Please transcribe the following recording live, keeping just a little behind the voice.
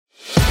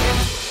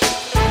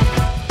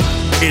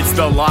It's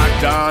the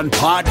Locked On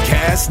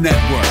Podcast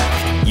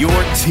Network, your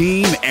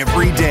team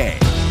every day.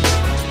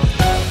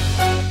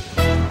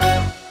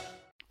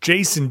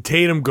 Jayson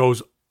Tatum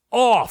goes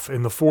off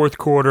in the fourth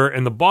quarter,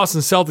 and the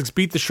Boston Celtics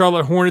beat the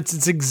Charlotte Hornets.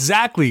 It's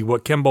exactly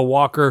what Kemba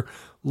Walker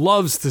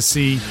loves to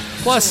see.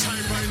 Plus,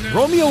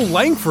 Romeo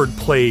Langford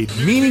played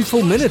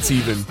meaningful minutes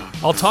even.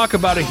 I'll talk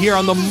about it here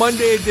on the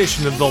Monday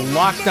edition of the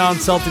Locked On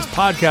Celtics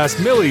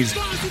podcast. Millies,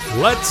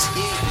 let's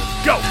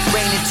go.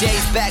 Raymond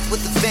J's back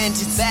with the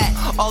vengeance.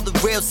 All the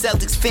real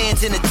Celtics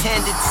fans in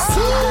attendance.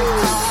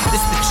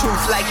 This the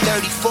truth like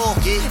 34.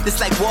 This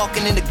like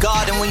walking in the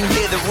garden when you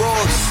hear the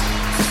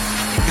roars.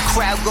 The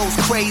crowd goes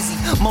crazy.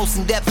 Most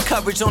in-depth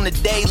coverage on the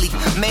daily.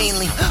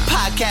 Mainly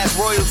podcast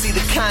royalty,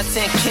 the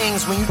content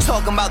kings. When you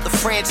talking about the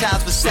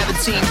franchise with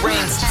 17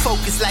 rings.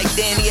 Focus like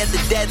Danny at the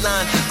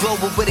deadline.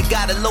 Global, but it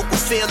got a local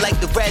feel like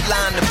the red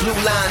line, the blue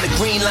line, the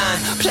green line.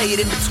 Play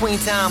it in between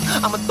time.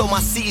 I'ma throw my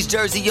C's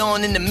jersey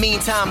on in the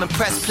meantime and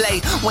press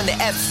play. When the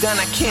F's done,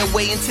 I can't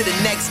wait until the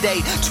next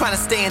day. Trying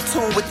to stay in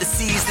tune with the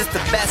C's, that's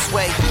the best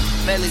way.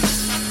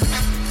 Mellies.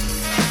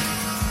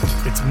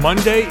 It's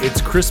Monday, it's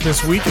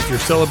Christmas week. If you're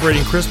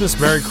celebrating Christmas,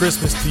 Merry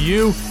Christmas to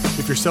you.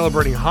 If you're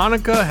celebrating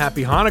Hanukkah,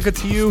 Happy Hanukkah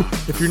to you.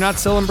 If you're not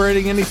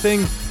celebrating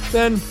anything,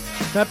 then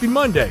Happy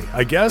Monday,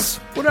 I guess.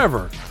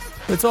 Whatever.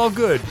 It's all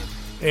good.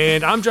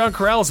 And I'm John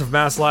Karalis of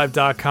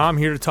MassLive.com,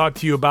 here to talk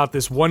to you about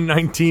this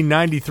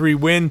 119-93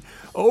 win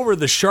over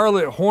the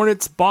Charlotte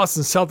Hornets.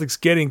 Boston Celtics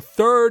getting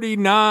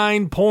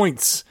 39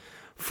 points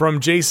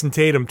from Jayson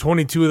Tatum.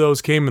 22 of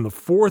those came in the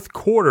fourth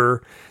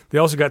quarter. They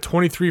also got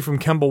 23 from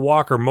Kemba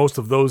Walker. Most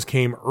of those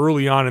came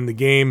early on in the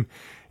game.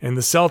 And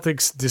the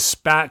Celtics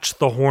dispatched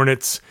the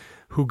Hornets,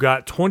 who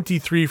got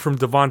 23 from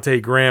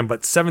Devontae Graham,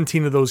 but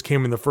 17 of those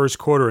came in the first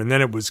quarter, and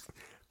then it was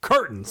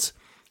curtains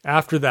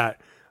after that.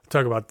 We'll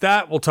talk about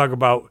that. We'll talk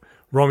about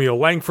Romeo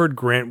Langford,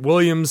 Grant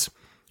Williams,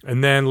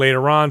 and then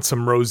later on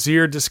some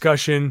Rozier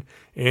discussion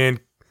and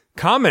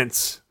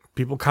comments,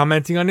 people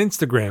commenting on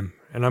Instagram,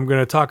 and I'm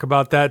going to talk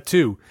about that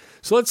too.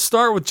 So let's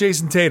start with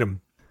Jayson Tatum.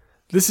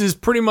 This is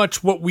pretty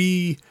much what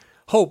we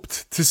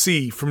hoped to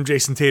see from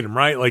Jayson Tatum,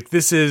 right? Like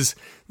this is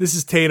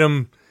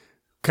Tatum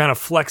kind of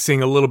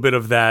flexing a little bit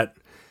of that.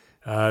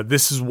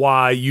 This is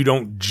why you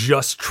don't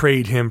just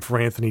trade him for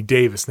Anthony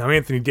Davis. Now,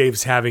 Anthony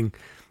Davis having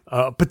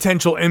a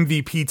potential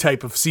MVP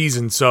type of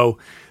season, so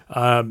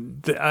I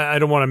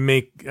don't want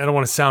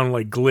to sound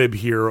like glib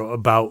here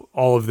about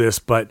all of this,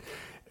 but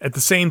at the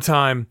same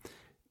time,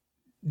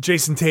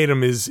 Jayson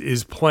Tatum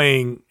is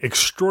playing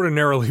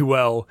extraordinarily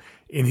well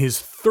in his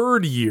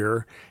third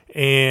year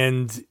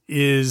and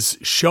is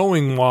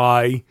showing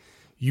why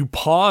you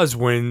pause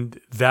when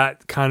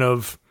that kind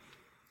of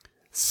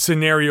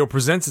scenario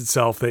presents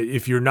itself, that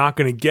if you're not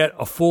going to get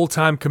a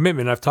full-time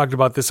commitment, I've talked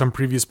about this on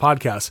previous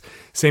podcasts,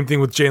 same thing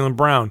with Jaylen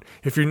Brown,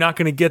 if you're not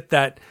going to get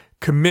that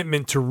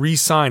commitment to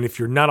re-sign, if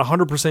you're not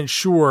 100%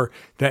 sure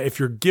that if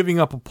you're giving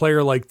up a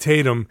player like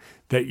Tatum,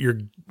 that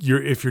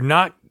if you're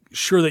not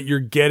sure that you're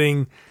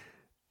getting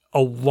a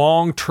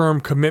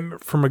long-term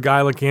commitment from a guy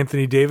like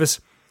Anthony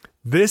Davis,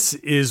 this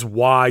is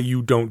why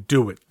you don't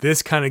do it.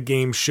 This kind of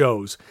game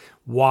shows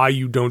why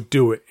you don't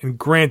do it. And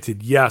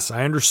granted, yes,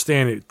 I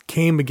understand it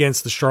came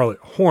against the Charlotte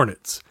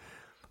Hornets,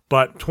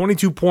 but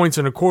 22 points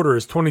in a quarter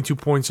is 22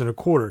 points in a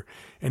quarter.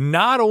 And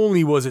not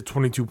only was it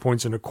 22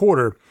 points in a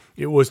quarter,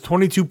 it was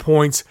 22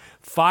 points,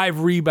 5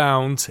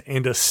 rebounds,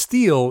 and a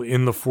steal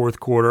in the fourth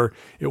quarter.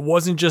 It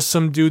wasn't just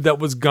some dude that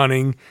was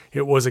gunning.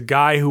 It was a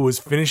guy who was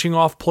finishing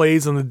off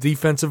plays on the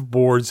defensive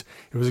boards.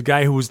 It was a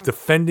guy who was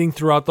defending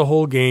throughout the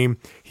whole game.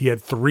 He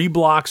had 3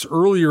 blocks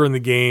earlier in the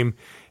game,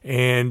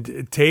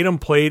 and Tatum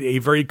played a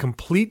very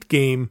complete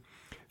game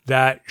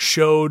that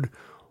showed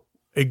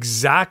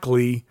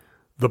exactly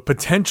the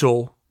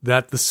potential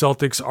that the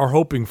Celtics are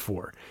hoping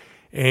for.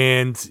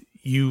 And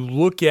you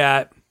look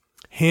at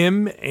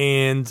him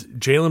and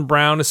Jaylen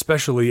Brown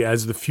especially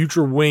as the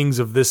future wings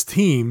of this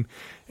team.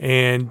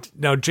 And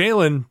now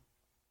Jaylen,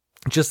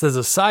 just as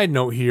a side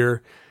note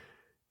here,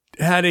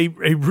 had a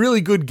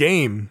really good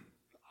game.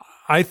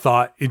 I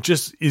thought it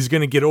just is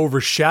going to get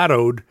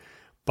overshadowed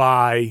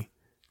by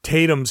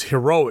Tatum's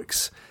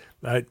heroics.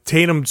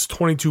 Tatum's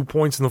 22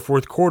 points in the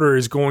fourth quarter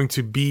is going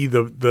to be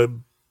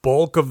the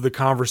bulk of the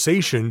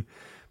conversation.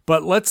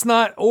 But let's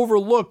not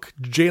overlook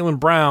Jaylen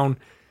Brown,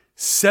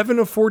 7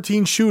 of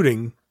 14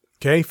 shooting,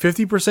 okay,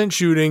 50%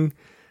 shooting.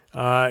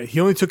 He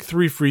only took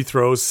 3 free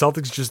throws.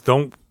 Celtics just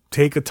don't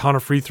take a ton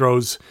of free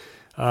throws.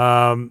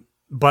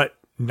 But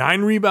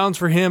 9 rebounds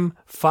for him,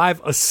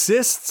 5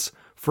 assists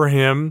for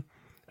him,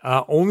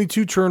 only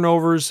 2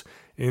 turnovers,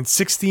 and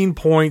 16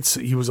 points.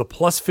 He was a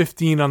plus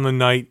 15 on the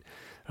night,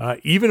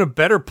 even a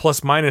better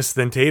plus minus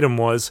than Tatum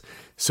was.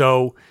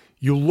 So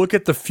you look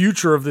at the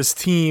future of this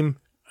team.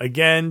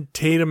 Again,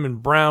 Tatum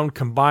and Brown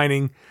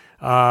combining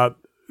for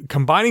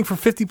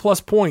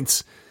 50-plus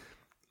points.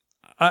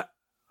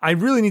 I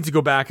really need to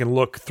go back and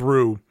look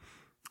through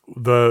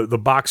the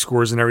box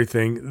scores and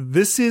everything.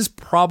 This is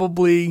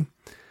probably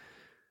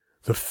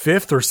the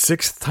 5th or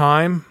 6th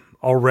time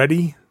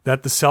already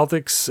that the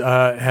Celtics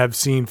have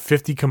seen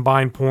 50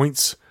 combined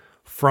points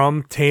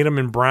from Tatum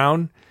and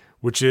Brown,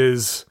 which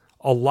is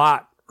a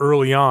lot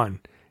early on.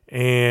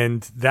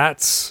 And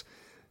that's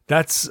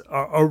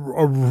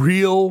a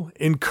real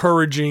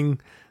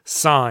encouraging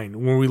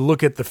sign when we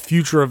look at the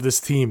future of this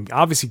team.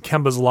 Obviously,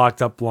 Kemba's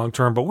locked up long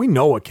term, but we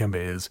know what Kemba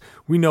is.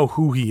 We know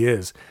who he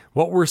is.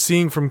 What we're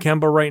seeing from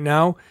Kemba right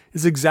now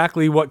is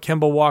exactly what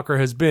Kemba Walker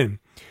has been.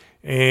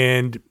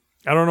 And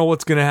I don't know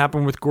what's going to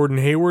happen with Gordon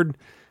Hayward.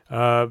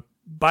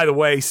 By the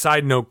way,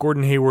 side note,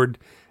 Gordon Hayward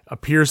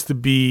appears to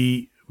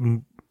be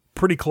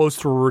pretty close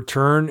to a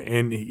return,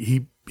 and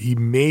he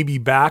may be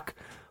back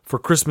for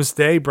Christmas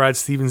Day. Brad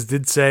Stevens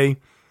did say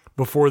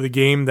before the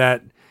game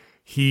that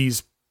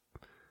he's,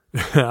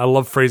 I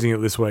love phrasing it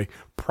this way,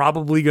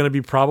 probably going to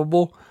be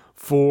probable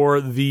for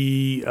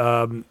the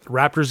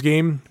Raptors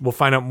game. We'll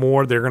find out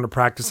more. They're going to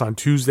practice on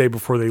Tuesday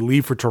before they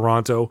leave for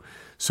Toronto,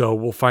 so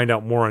we'll find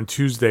out more on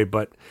Tuesday,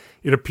 but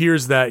it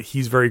appears that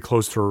he's very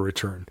close to a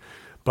return.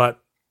 But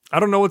I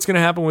don't know what's going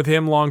to happen with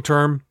him long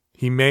term.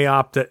 He may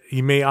opt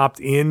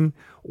in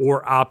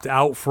or opt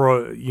out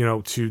for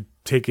to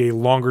take a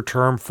longer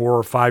term 4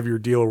 or 5 year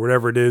deal or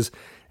whatever it is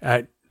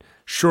at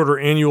shorter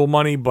annual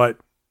money, but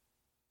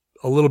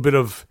a little bit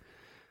of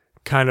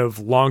kind of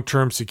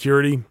long-term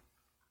security,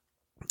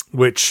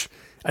 which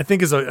I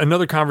think is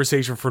another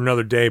conversation for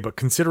another day. But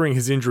considering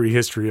his injury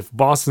history, if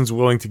Boston's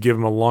willing to give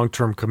him a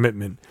long-term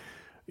commitment,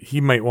 he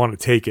might want to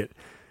take it.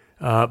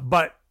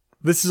 But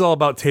this is all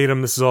about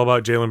Tatum. This is all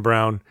about Jaylen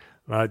Brown.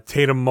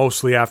 Tatum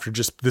mostly after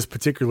just this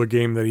particular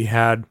game that he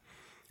had.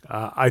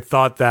 I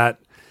thought that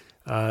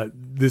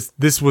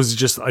this was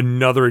just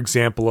another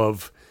example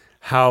of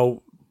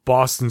how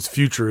Boston's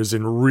future is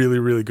in really,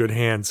 really good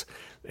hands.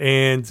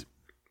 And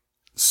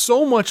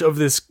so much of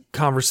this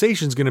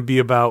conversation is going to be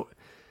about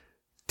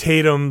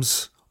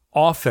Tatum's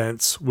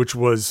offense, which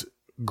was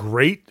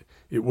great.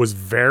 It was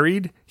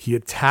varied. He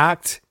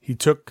attacked. He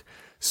took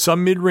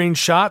some mid-range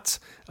shots.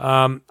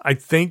 I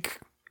think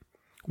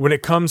when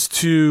it comes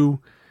to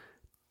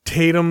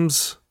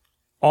Tatum's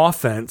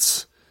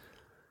offense,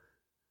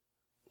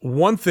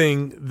 one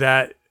thing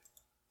that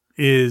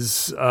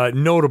is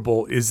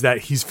notable is that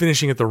he's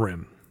finishing at the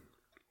rim.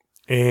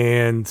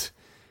 And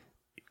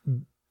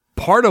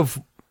part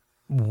of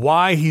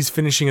why he's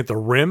finishing at the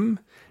rim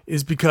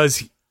is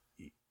because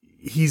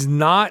he's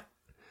not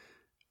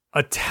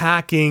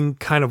attacking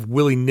kind of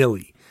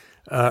willy-nilly.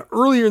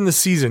 Earlier in the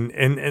season,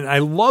 and I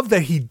love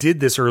that he did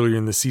this earlier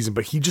in the season,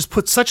 but he just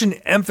put such an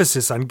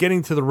emphasis on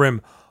getting to the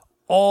rim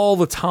all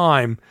the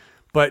time,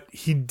 but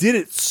he did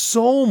it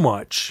so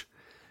much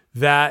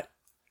that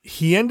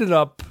he ended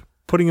up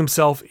putting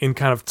himself in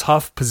kind of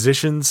tough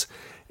positions,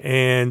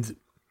 and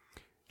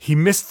he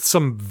missed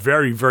some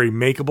very, very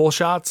makeable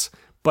shots,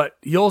 but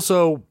he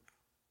also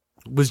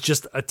was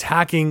just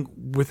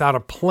attacking without a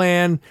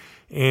plan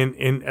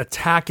and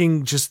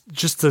attacking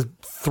just to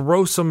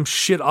throw some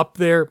shit up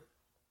there.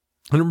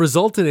 And it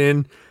resulted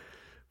in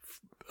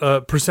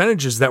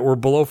percentages that were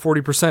below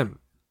 40%,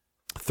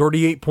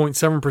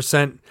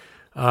 38.7%.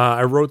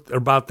 I wrote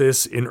about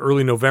this in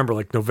early November,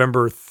 like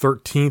November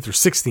 13th or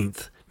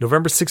 16th.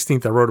 November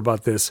 16th, I wrote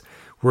about this,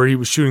 where he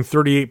was shooting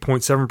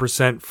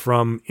 38.7%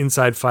 from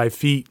inside 5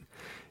 feet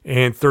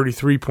and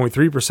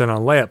 33.3%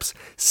 on layups.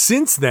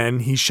 Since then,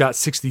 he shot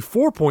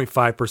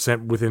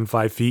 64.5% within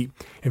 5 feet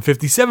and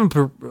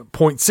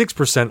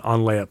 57.6%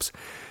 on layups.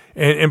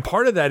 And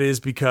part of that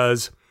is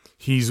because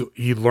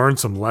he learned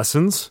some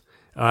lessons.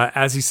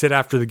 As he said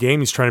after the game,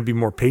 he's trying to be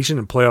more patient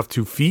and play off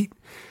 2 feet.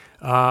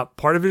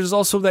 Part of it is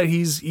also that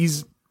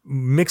he's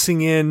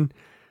mixing in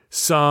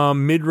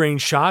some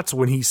mid-range shots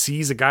when he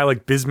sees a guy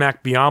like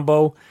Bismack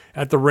Biyombo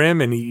at the rim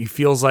and he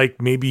feels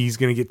like maybe he's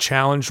going to get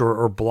challenged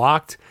or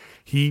blocked.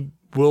 He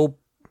will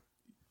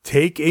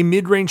take a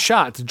mid-range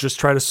shot to just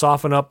try to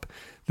soften up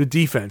the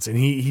defense. And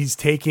he's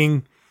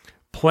taking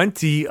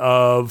plenty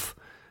of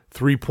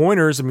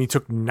three-pointers. I mean, he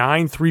took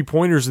 9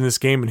 3-pointers in this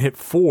game and hit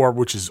 4,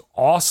 which is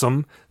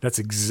awesome. That's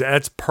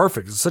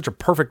perfect. It's such a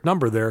perfect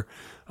number there.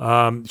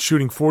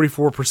 Shooting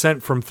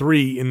 44% from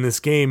 3 in this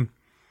game.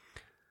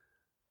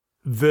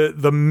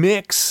 The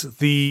mix,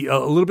 a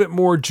little bit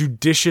more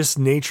judicious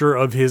nature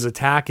of his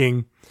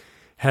attacking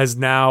has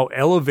now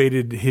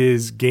elevated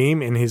his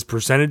game and his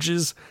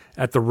percentages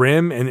at the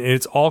rim, and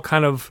it's all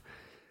kind of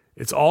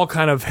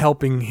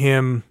helping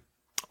him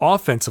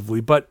offensively,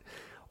 but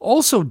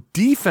also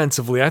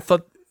defensively. I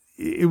thought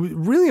it was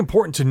really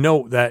important to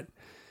note that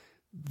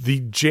the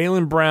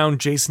Jaylen Brown,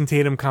 Jayson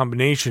Tatum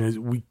combination is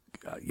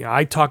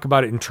I talk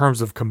about it in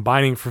terms of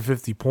combining for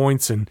 50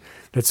 points, and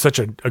that's such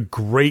a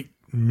great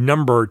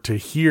number to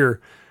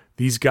hear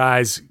these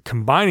guys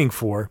combining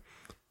for.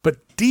 But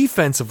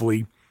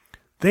defensively,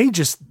 they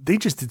just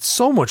did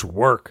so much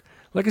work.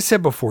 Like I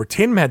said before,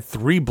 Tatum had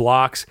 3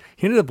 blocks.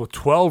 He ended up with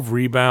 12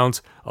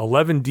 rebounds,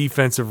 11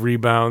 defensive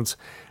rebounds.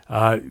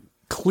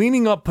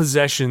 Cleaning up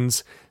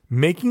possessions,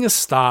 making a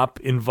stop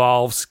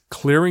involves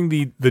clearing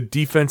the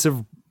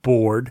defensive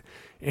board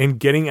and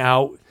getting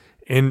out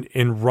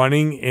and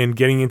running and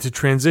getting into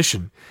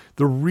transition.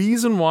 The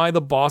reason why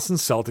the Boston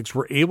Celtics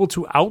were able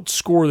to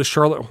outscore the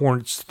Charlotte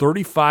Hornets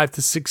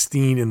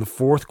 35-16 in the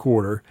fourth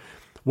quarter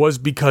was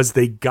because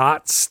they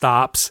got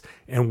stops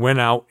and went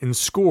out and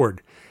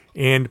scored.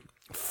 And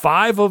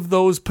 5 of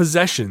those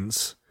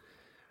possessions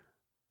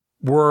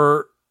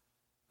were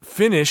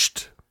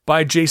finished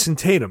by Jayson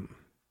Tatum.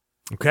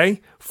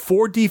 Okay?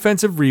 4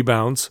 defensive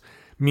rebounds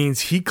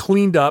means he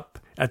cleaned up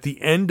at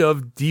the end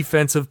of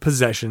defensive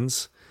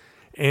possessions,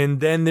 and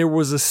then there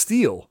was a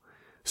steal.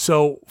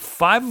 So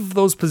 5 of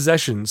those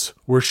possessions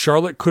where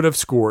Charlotte could have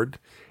scored.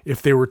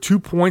 If they were 2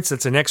 points,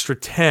 that's an extra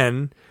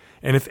 10.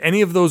 And if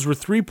any of those were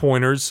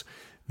 3-pointers,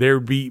 there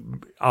would be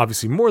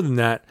obviously more than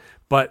that.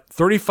 But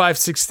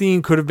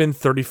 35-16 could have been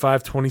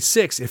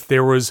 35-26 if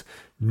there was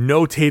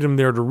no Tatum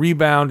there to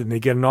rebound and they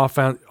get an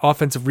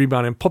offensive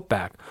rebound and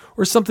putback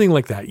or something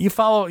like that. You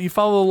follow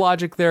the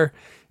logic there?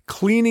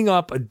 Cleaning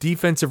up a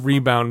defensive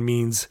rebound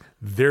means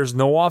there's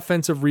no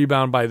offensive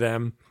rebound by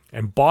them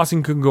and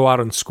Boston can go out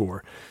and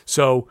score.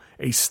 So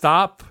a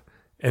stop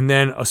and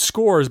then a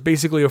score is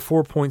basically a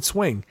 4-point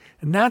swing.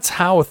 And that's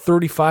how a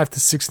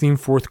 35-16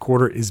 fourth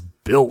quarter is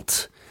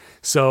built.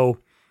 So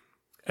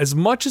as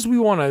much as we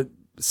want to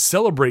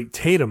celebrate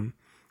Tatum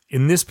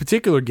in this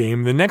particular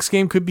game, the next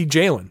game could be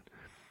Jalen.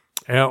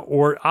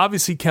 Or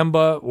obviously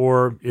Kemba,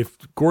 or if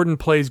Gordon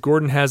plays,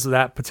 Gordon has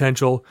that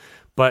potential.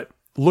 But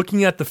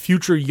looking at the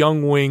future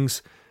young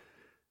wings,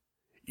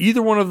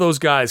 either one of those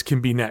guys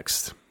can be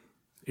next.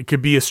 It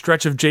could be a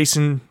stretch of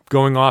Jayson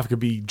going off. It could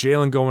be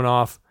Jalen going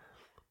off.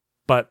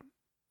 But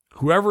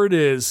whoever it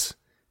is,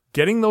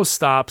 getting those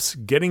stops,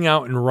 getting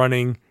out and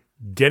running,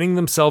 getting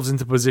themselves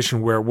into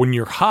position where when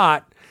you're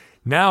hot,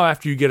 now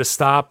after you get a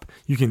stop,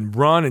 you can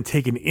run and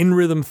take an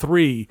in-rhythm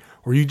 3,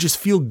 or you just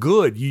feel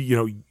good.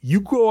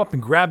 You go up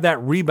and grab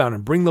that rebound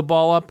and bring the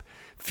ball up.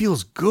 It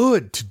feels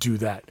good to do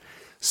that.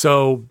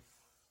 So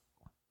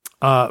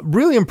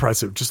really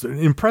impressive. Just an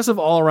impressive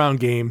all-around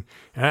game.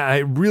 And I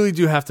really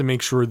do have to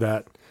make sure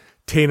that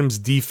Tatum's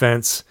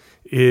defense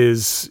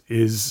is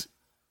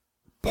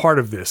part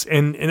of this.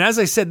 And as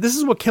I said, this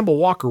is what Kemba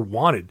Walker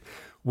wanted.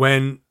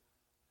 When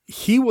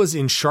he was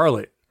in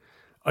Charlotte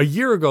a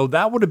year ago,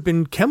 that would have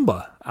been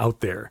Kemba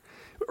out there.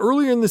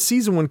 Earlier in the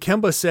season when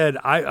Kemba said,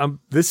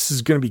 this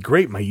is going to be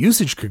great, my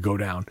usage could go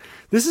down.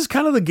 This is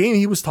kind of the game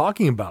he was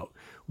talking about,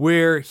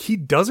 where he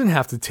doesn't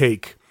have to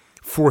take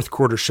fourth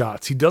quarter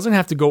shots. He doesn't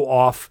have to go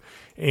off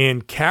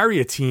and carry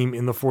a team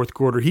in the fourth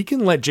quarter. He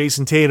can let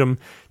Jayson Tatum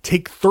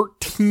take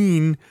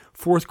 13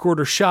 fourth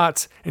quarter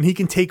shots and he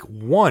can take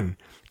 1.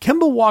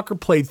 Kemba Walker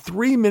played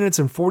 3 minutes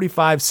and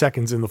 45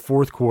 seconds in the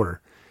fourth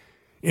quarter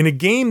in a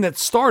game that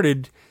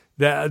started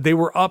that they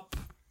were up,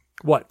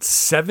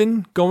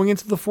 7 going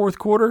into the fourth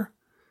quarter?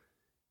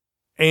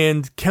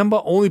 And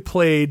Kemba only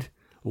played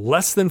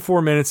less than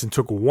 4 minutes and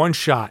took 1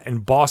 shot,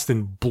 and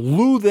Boston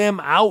blew them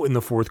out in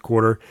the fourth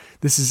quarter.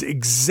 This is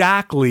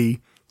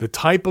exactly the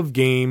type of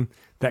game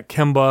that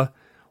Kemba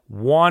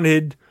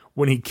wanted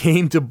when he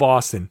came to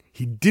Boston.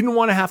 He didn't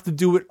want to have to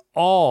do it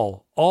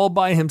all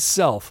by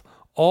himself,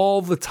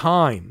 all the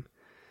time.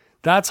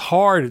 That's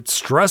hard. It's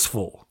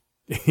stressful,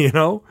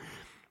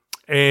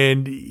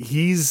 And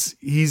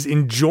he's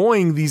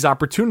enjoying these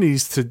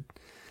opportunities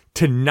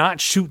to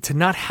not shoot, to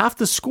not have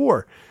to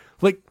score.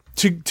 Like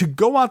to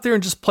go out there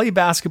and just play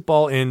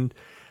basketball, and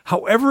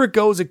however it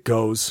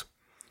goes.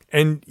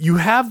 And you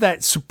have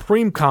that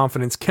supreme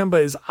confidence.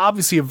 Kemba is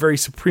obviously a very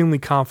supremely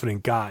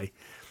confident guy.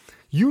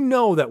 You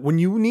know that when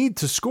you need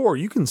to score,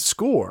 you can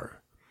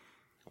score.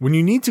 When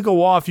you need to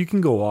go off, you can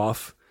go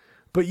off.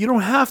 But you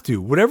don't have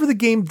to. Whatever the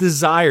game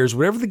desires,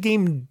 whatever the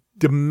game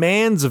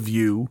demands of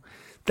you,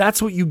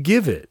 that's what you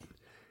give it.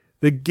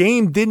 The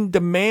game didn't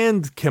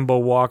demand Kemba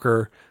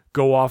Walker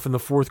go off in the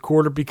fourth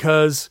quarter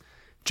because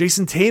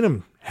Jayson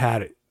Tatum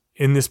had it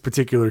in this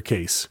particular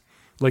case.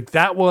 Like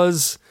that's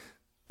what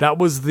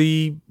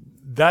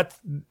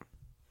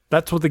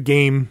the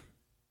game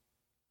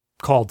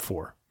called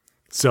for.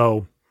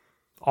 So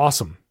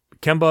awesome.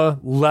 Kemba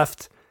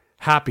left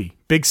happy,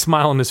 big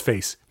smile on his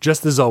face,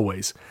 just as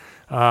always.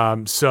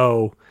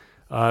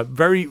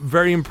 Very,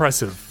 very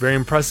impressive. Very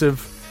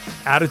impressive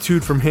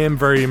attitude from him.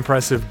 Very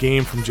impressive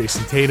game from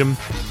Jayson Tatum.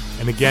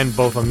 And again,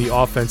 both on the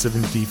offensive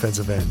and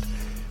defensive end.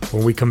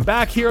 When we come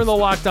back here on the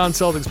Locked On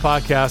Celtics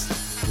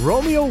podcast,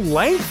 Romeo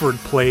Langford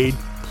played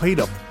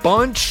a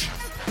bunch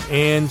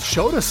and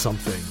showed us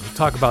something. We'll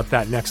talk about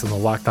that next on the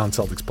Locked On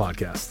Celtics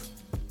podcast.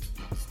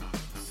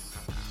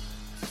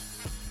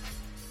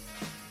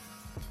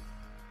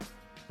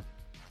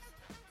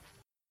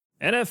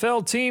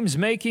 NFL teams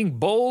making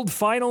bold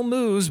final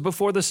moves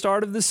before the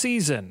start of the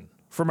season.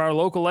 From our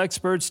local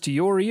experts to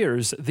your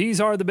ears, these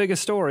are the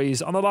biggest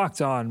stories on the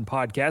Locked On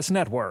Podcast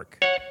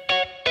Network.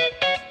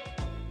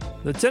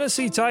 The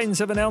Tennessee Titans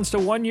have announced a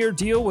one-year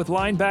deal with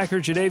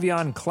linebacker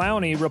Jadeveon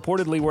Clowney,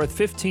 reportedly worth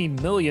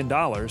 $15 million.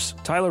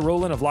 Tyler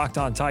Rowland of Locked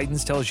On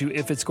Titans tells you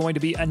if it's going to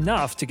be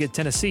enough to get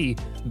Tennessee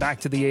back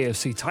to the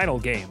AFC title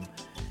game.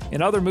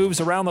 In other moves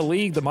around the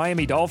league, the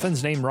Miami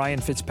Dolphins named Ryan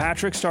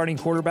Fitzpatrick starting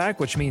quarterback,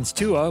 which means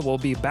Tua will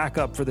be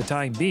backup for the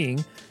time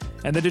being.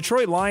 And the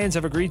Detroit Lions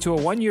have agreed to a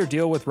one-year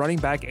deal with running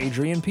back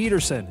Adrian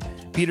Peterson.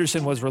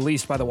 Peterson was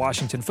released by the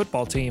Washington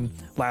football team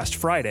last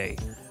Friday.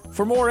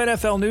 For more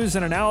NFL news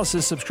and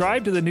analysis,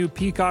 subscribe to the new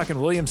Peacock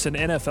and Williamson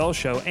NFL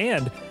show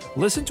and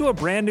listen to a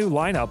brand new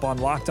lineup on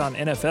Locked On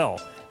NFL.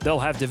 They'll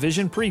have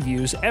division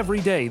previews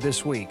every day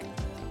this week.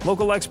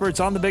 Local experts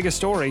on the biggest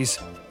stories.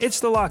 It's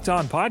the Locked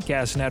On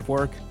Podcast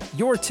Network,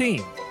 your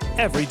team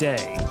every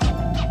day.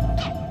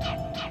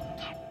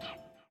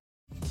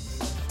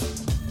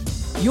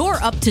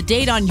 You're up to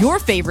date on your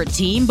favorite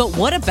team, but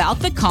what about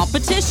the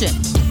competition?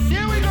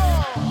 Here we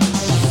go!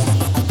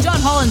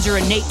 John Hollinger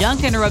and Nate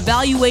Duncan are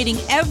evaluating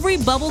every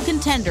bubble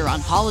contender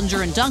on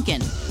Hollinger and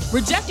Duncan.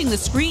 Rejecting the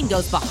Screen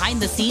goes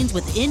behind the scenes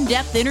with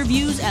in-depth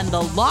interviews, and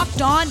the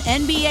Locked On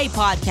NBA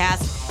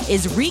podcast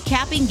is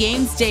recapping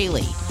games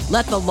daily.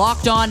 Let the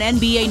Locked On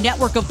NBA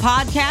network of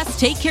podcasts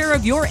take care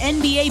of your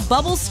NBA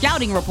bubble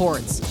scouting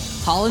reports.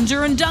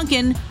 Hollinger and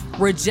Duncan,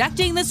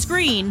 Rejecting the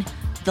Screen,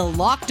 the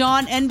Locked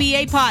On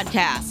NBA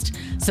podcast.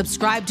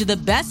 Subscribe to the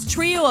best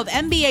trio of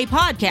NBA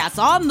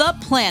podcasts on the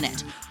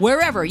planet,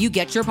 wherever you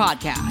get your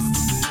podcasts.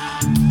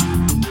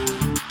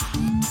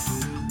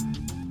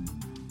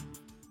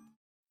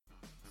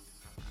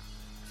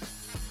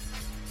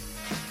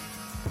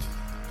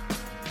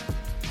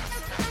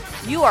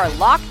 You are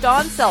Locked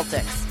On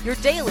Celtics, your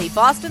daily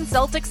Boston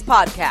Celtics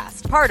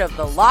podcast, part of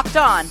the Locked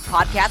On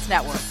Podcast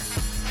Network.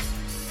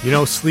 You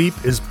know, sleep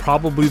is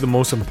probably the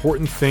most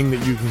important thing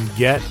that you can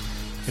get,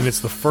 and it's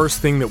the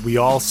first thing that we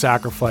all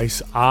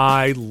sacrifice.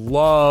 I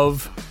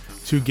love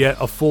to get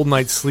a full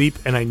night's sleep,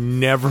 and I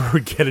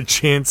never get a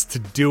chance to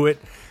do it.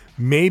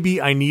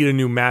 Maybe I need a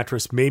new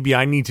mattress. Maybe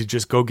I need to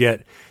just go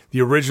get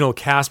the original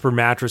Casper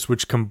mattress,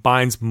 which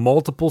combines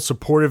multiple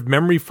supportive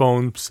memory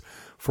foams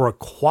for a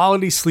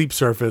quality sleep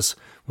surface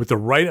with the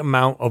right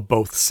amount of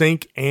both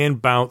sink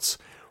and bounce.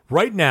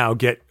 Right now,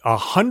 get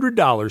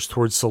 $100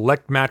 towards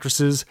select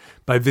mattresses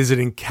by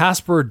visiting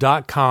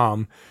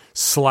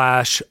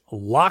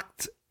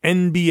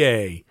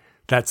Casper.com/LockedNBA.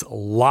 That's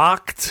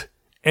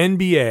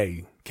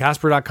LockedNBA.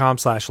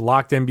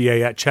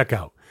 Casper.com/LockedNBA at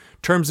checkout.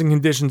 Terms and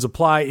conditions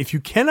apply. If you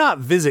cannot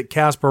visit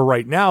Casper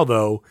right now,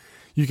 though,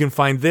 you can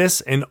find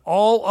this and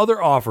all other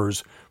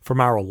offers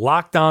from our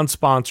Locked On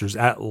sponsors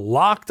at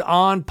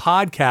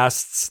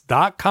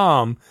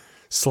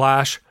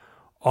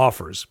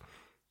LockedOnPodcasts.com/offers.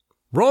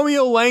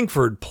 Romeo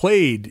Langford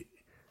played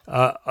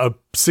a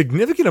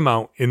significant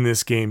amount in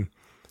this game.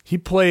 He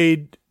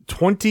played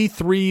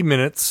 23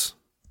 minutes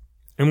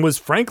and was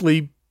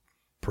frankly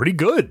pretty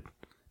good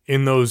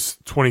in those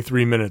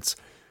 23 minutes.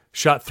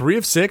 Shot 3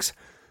 of 6,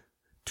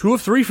 2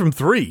 of 3 from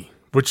 3,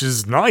 which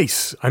is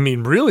nice. I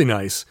mean, really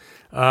nice.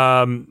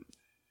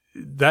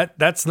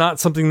 That's not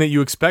something that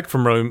you expect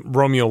from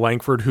Romeo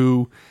Langford,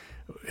 who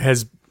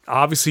has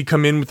obviously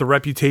come in with the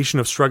reputation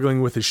of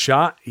struggling with his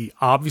shot. He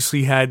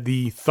obviously had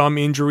the thumb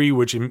injury,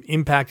 which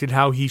impacted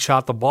how he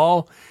shot the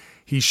ball.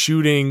 He's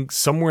shooting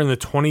somewhere in the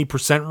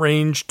 20%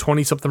 range,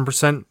 20-something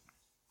percent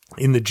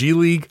in the G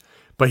League,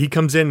 but he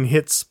comes in and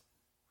hits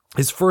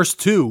his first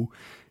 2,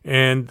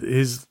 and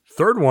his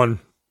third one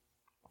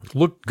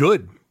looked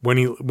good when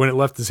it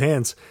left his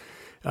hands.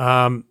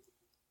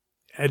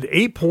 At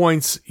 8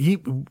 points, he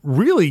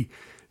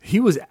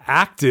was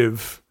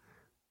active,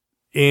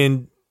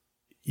 and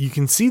you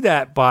can see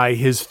that by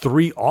his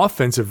 3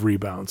 offensive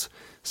rebounds.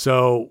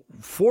 So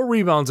 4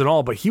 rebounds in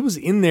all, but he was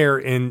in there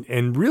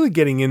and really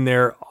getting in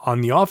there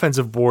on the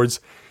offensive boards.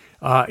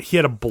 He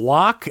had a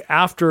block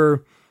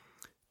after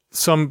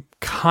some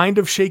kind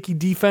of shaky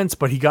defense,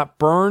 but he got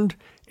burned,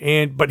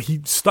 but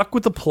he stuck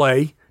with the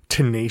play,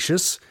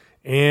 tenacious,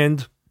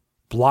 and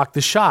blocked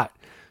the shot.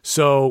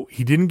 So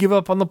he didn't give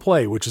up on the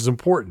play, which is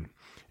important.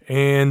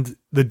 And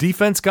the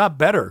defense got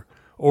better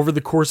over the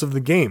course of the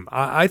game.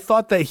 I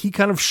thought that he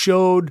kind of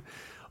showed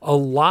a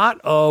lot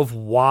of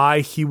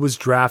why he was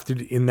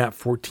drafted in that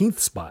 14th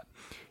spot.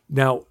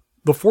 Now,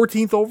 the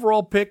 14th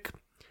overall pick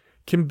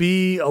can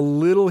be a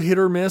little hit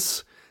or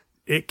miss.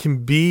 It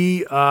can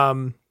be,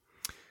 who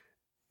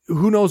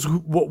knows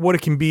what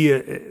it can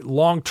be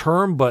long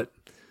term, but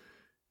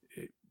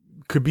it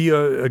could be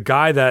a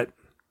guy that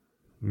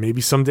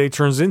maybe someday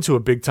turns into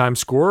a big time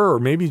scorer, or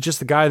maybe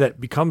just a guy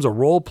that becomes a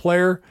role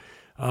player.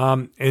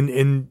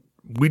 And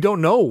we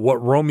don't know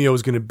what Romeo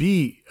is going to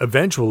be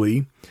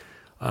eventually.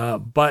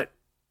 But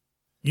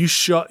you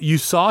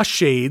saw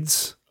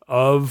shades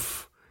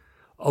of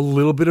a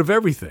little bit of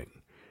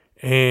everything.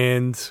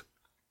 And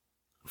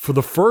for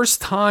the first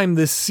time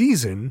this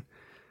season,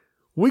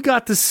 we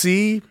got to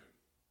see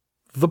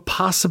the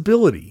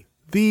possibility,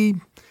 the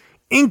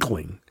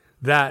inkling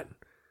that,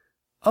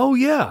 oh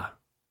yeah,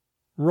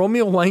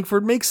 Romeo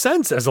Langford makes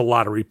sense as a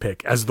lottery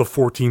pick, as the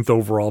 14th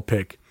overall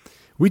pick.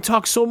 We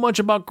talk so much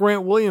about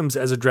Grant Williams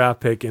as a draft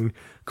pick and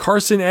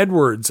Carson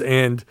Edwards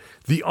and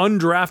the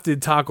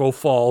undrafted Taco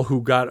Fall,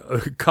 who got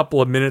a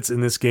couple of minutes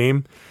in this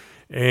game.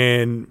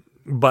 And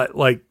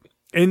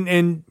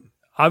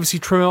obviously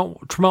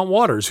Tremont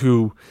Waters,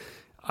 who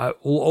I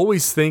will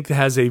always think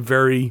has a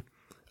very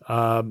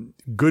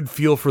good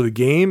feel for the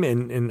game.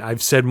 And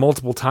I've said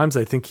multiple times,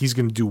 I think he's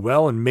going to do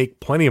well and make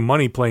plenty of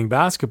money playing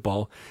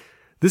basketball.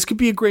 This could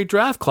be a great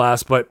draft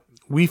class, but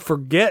we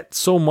forget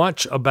so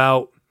much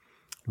about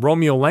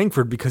Romeo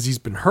Langford because he's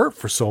been hurt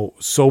for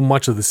so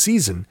much of the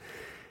season.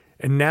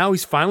 And now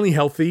he's finally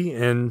healthy.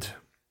 And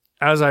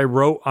as I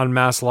wrote on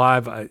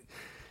MassLive,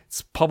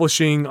 it's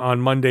publishing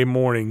on Monday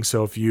morning.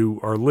 So if you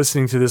are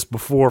listening to this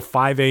before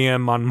 5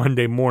 a.m. on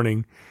Monday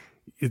morning,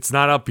 it's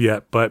not up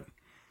yet. But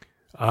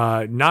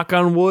knock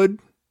on wood,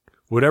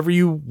 whatever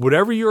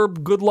your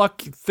good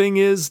luck thing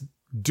is,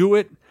 do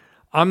it.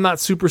 I'm not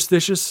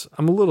superstitious.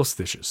 I'm a little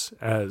stitious,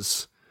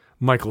 as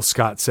Michael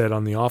Scott said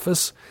on The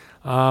Office.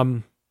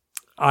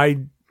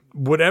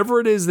 Whatever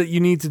it is that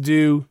you need to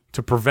do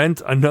to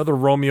prevent another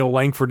Romeo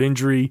Langford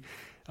injury,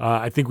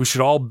 I think we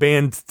should all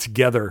band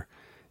together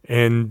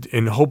and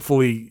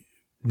hopefully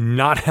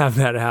not have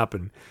that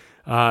happen.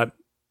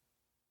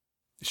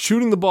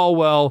 Shooting the ball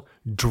well,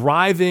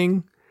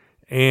 driving,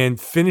 and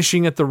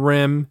finishing at the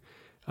rim.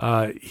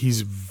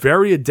 He's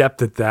very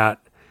adept at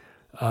that.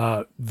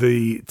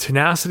 The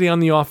tenacity on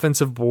the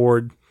offensive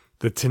board,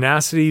 the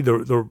tenacity,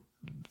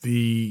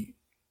 the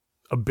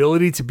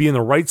ability to be in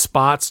the right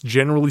spots,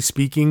 generally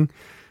speaking,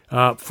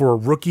 for a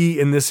rookie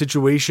in this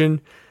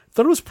situation,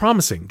 thought it was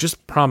promising,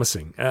 just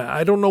promising.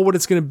 I don't know what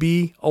it's going to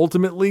be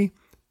ultimately.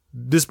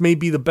 This may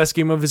be the best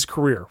game of his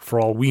career for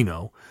all we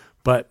know,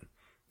 but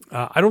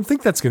I don't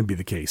think that's going to be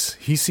the case.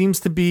 He seems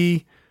to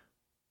be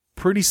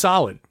pretty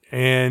solid,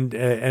 and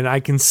I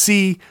can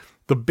see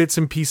the bits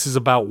and pieces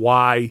about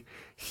why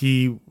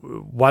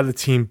the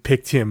team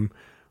picked him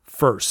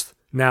first.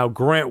 Now,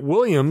 Grant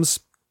Williams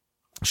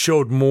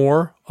showed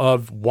more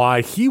of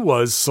why he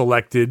was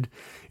selected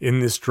in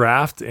this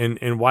draft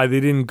and why they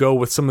didn't go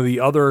with some of the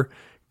other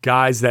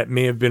guys that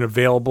may have been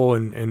available.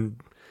 And I'm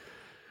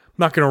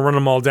not going to run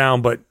them all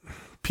down, but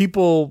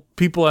people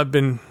have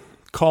been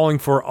calling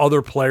for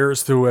other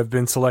players who have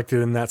been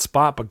selected in that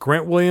spot. But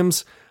Grant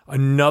Williams,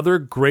 another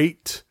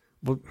great,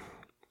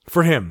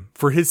 for him,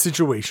 for his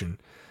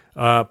situation,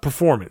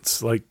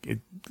 performance. Like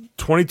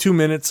 22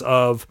 minutes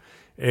of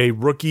a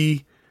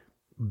rookie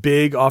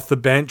big off the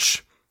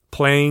bench,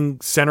 playing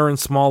center and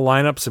small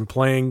lineups and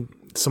playing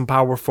some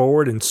power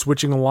forward and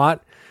switching a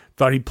lot.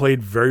 Thought he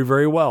played very,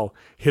 very well.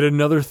 Hit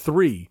another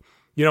three.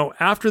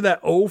 After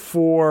that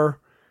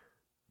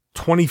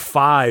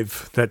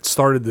 0-for-25 that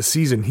started the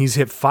season, he's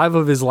hit 5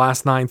 of his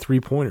last 9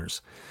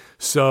 3-pointers.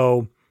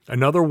 So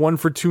another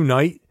 1-for-2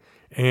 night.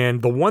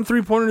 And the one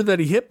 3-pointer that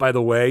he hit, by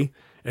the way,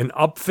 an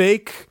up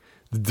fake,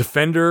 the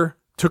defender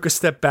took a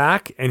step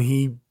back and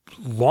he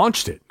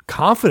launched it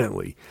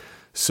confidently.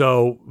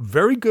 So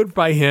very good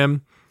by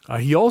him.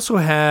 He also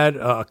had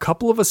a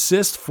couple of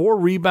assists, 4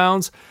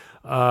 rebounds,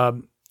 a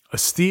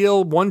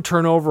steal, 1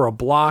 turnover, a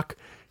block.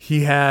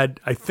 He had,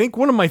 I think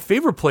one of my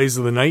favorite plays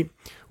of the night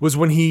was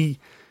when he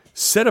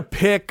set a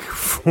pick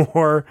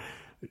for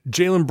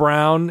Jaylen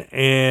Brown,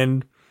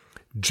 and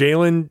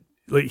Grant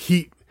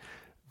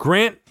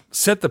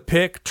set the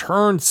pick,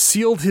 turned,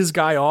 sealed his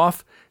guy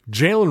off.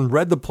 Jaylen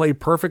read the play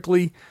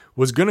perfectly,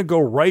 was going to go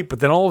right,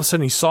 but then all of a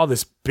sudden he saw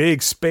this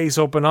big space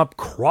open up,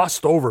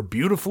 crossed over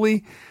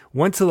beautifully,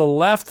 went to the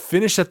left,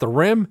 finished at the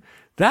rim.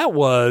 That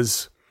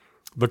was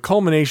the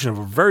culmination of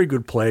a very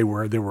good play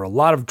where there were a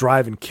lot of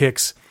drive and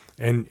kicks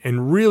and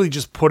really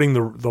just putting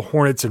the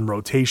Hornets in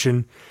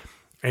rotation.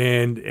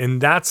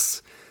 And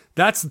that's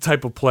the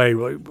type of play.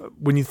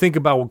 When you think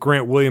about what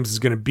Grant Williams is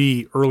going to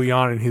be early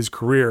on in his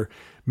career,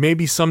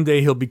 maybe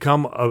someday he'll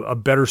become a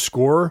better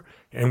scorer,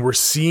 and we're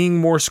seeing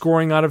more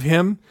scoring out of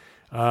him.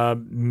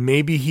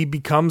 Maybe he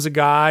becomes a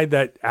guy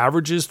that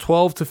averages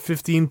 12 to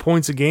 15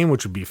 points a game,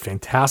 which would be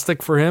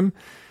fantastic for him.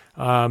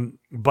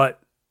 But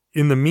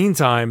in the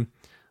meantime,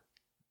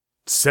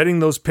 setting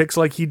those picks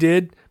like he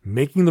did,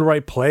 making the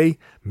right play,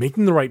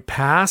 making the right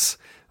pass,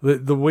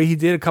 the way he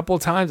did a couple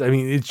of times. I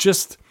mean, it's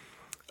just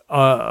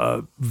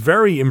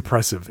very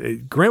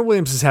impressive. Grant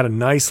Williams has had a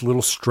nice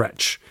little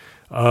stretch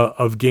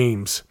of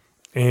games,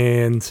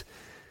 and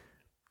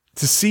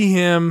to see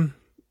him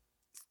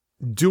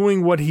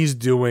doing what he's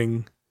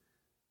doing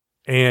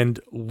and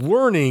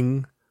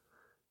learning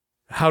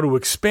how to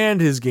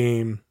expand his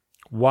game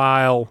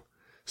while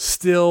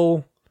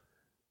still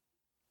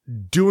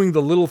doing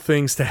the little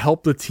things to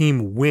help the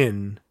team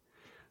win,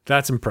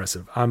 that's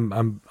impressive.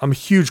 I'm a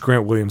huge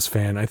Grant Williams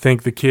fan. I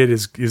think the kid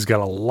is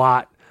got a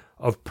lot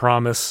of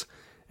promise,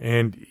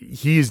 and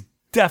he's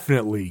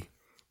definitely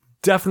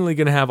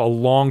going to have a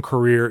long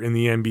career in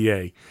the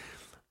NBA.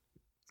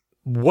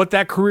 What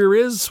that career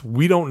is,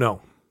 we don't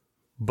know.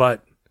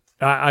 But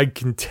I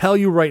can tell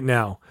you right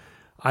now,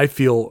 I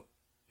feel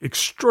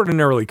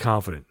extraordinarily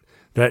confident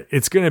that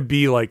it's going to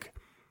be like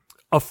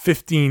a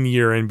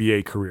 15-year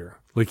NBA career.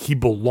 Like, he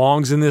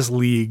belongs in this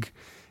league,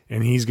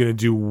 and he's going to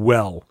do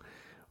well.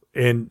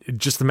 And it's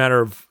just a matter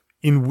of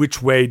in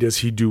which way does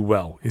he do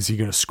well? Is he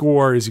going to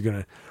score? Is he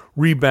going to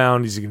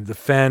rebound? Is he going to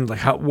defend? Like,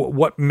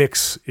 what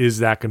mix is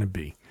that going to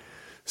be?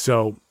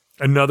 So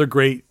another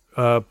great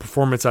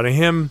performance out of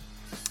him.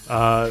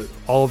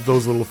 All of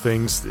those little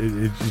things,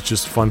 it's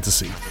just fun to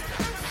see.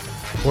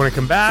 When I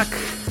come back,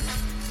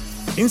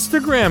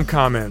 Instagram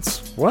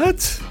comments.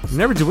 What?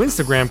 Never do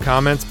Instagram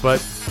comments, but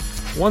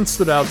one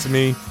stood out to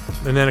me.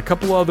 And then a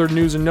couple other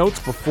news and notes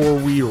before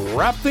we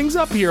wrap things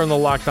up here on the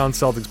Locked On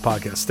Celtics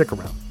podcast. Stick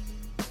around.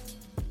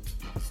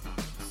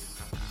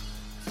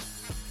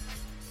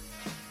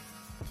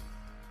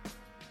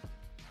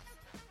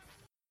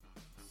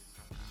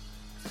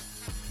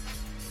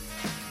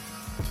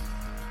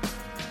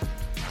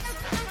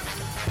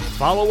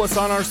 Follow us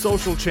on our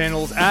social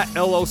channels at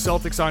LO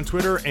Celtics on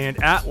Twitter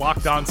and at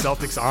Locked On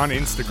Celtics on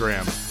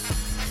Instagram.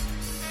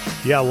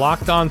 Yeah,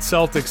 Locked On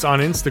Celtics on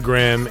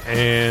Instagram,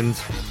 and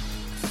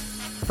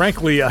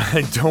frankly,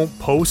 I don't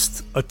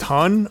post a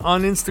ton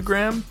on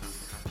Instagram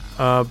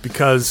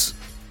because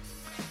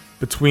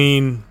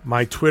between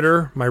my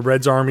Twitter, my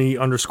Reds Army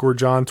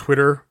 _John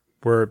Twitter,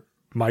 where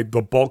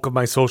the bulk of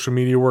my social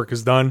media work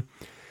is done,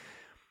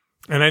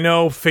 and I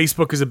know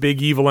Facebook is a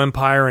big evil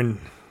empire, and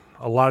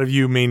a lot of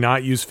you may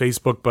not use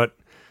Facebook, but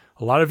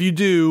a lot of you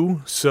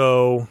do,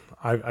 so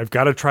I've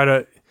got to try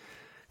to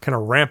kind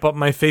of ramp up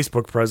my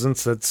Facebook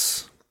presence.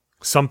 That's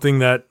something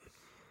that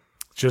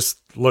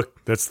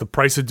that's the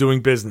price of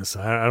doing business.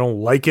 I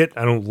don't like it.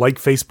 I don't like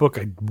Facebook.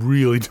 I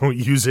really don't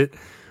use it,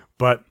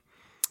 but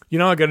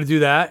I got to do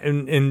that.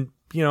 And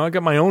I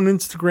got my own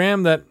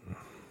Instagram that,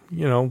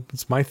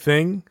 it's my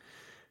thing.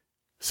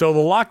 So the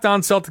Locked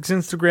On Celtics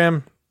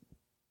Instagram,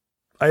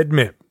 I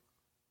admit,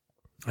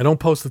 I don't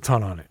post a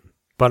ton on it.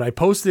 But I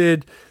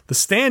posted the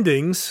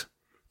standings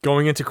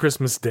going into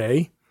Christmas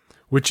Day,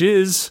 which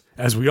is,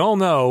 as we all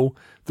know,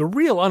 the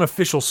real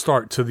unofficial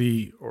start to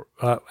the,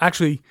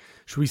 actually,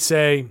 should we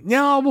say,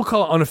 we'll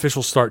call it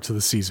unofficial start to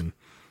the season,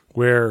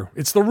 where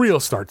it's the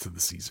real start to the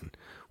season.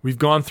 We've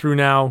gone through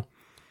now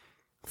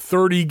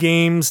 30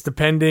 games,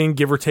 depending,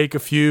 give or take a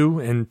few,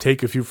 and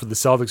take a few for the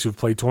Celtics who've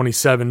played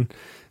 27.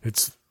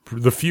 It's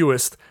the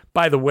fewest.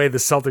 By the way, the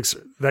Celtics,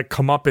 that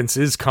comeuppance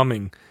is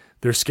coming.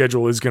 Their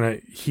schedule is going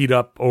to heat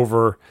up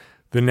over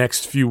the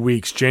next few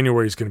weeks.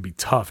 January is going to be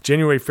tough.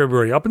 January,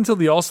 February, up until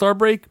the All-Star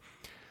break,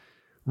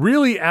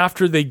 really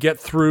after they get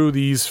through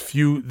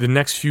the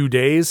next few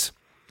days,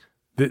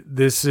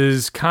 this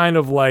is kind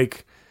of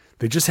like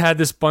they just had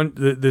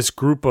this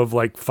group of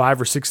like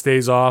 5 or 6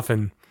 days off,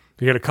 and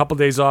they got a couple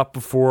days off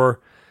before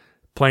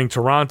playing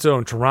Toronto,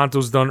 and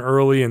Toronto's done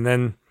early, and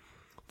then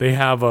they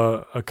have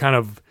a kind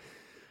of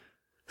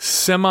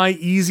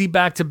semi-easy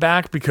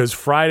back-to-back because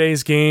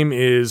Friday's game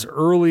is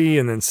early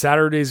and then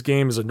Saturday's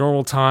game is a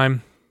normal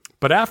time.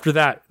 But after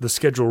that, the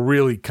schedule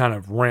really kind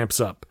of ramps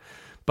up.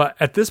 But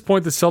at this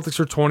point, the Celtics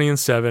are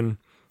 20-7,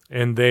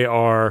 and they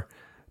are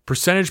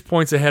percentage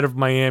points ahead of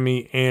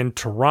Miami and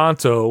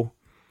Toronto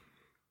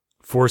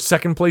for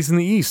second place in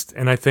the East.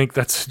 And I think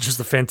that's just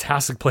a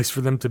fantastic place for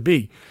them to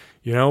be.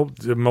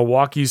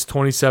 Milwaukee's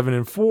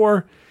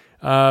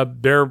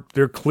 27-4.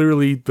 They're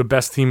clearly the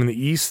best team in the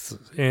East,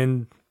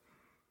 and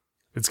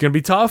it's going to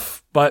be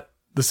tough, but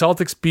the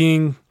Celtics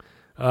being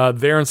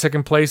there in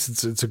second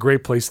place, it's a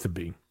great place to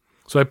be.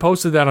 So I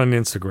posted that on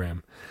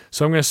Instagram.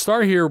 So I'm going to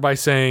start here by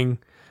saying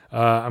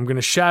I'm going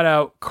to shout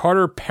out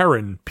Carter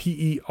Perrin,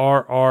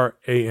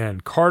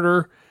 Perran.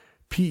 Carter,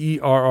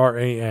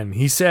 Perran.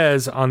 He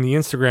says on the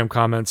Instagram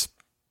comments,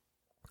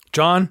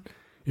 John,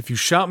 if you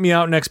shout me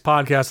out next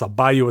podcast, I'll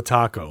buy you a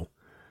taco.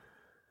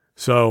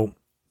 So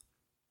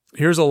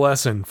here's a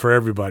lesson for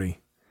everybody.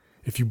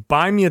 If you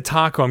buy me a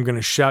taco, I'm going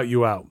to shout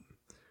you out.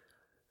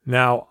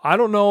 Now, I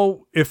don't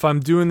know if I'm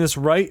doing this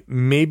right.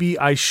 Maybe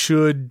I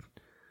should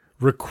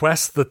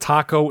request the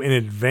taco in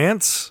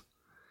advance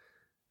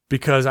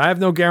because I have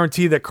no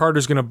guarantee that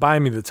Carter's going to buy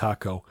me the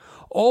taco.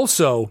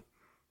 Also,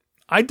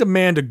 I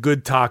demand a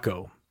good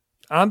taco.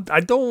 I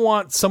don't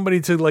want somebody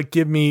to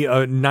give me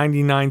a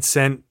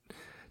 99-cent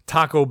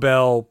Taco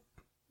Bell.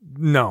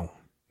 No.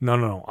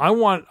 I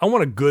want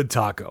a good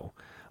taco.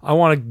 I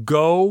want to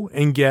go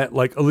and get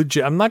a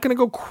legit. I'm not going to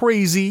go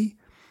crazy.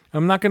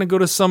 I'm not going to go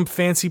to some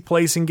fancy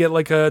place and get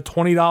a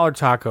 $20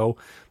 taco,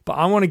 but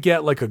I want to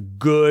get a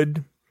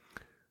good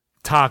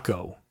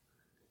taco.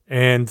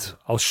 And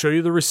I'll show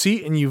you the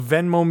receipt and you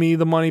Venmo me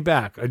the money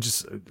back.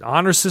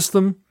 Honor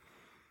system,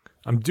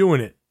 I'm doing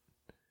it.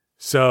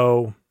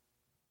 So,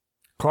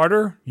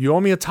 Carter, you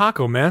owe me a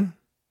taco, man.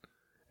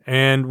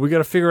 And we got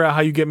to figure out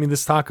how you get me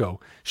this taco.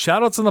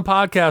 Shout outs on the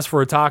podcast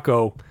for a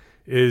taco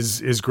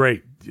is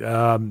great.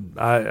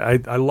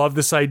 I love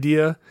this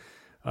idea.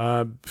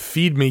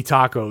 Feed me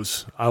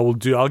tacos.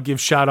 I'll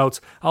give shout outs.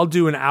 I'll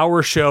do an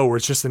hour show where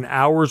it's just an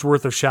hour's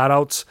worth of shout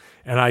outs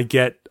and I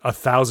get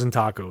 1,000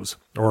 tacos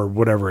or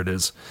whatever it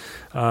is.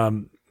 At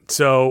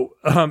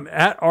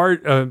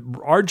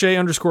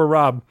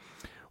RJ_Rob,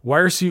 why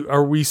are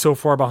we so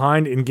far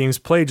behind in games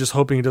played? Just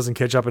hoping it doesn't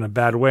catch up in a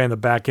bad way on the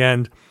back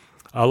end.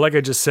 Like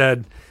I just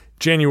said,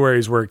 January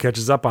is where it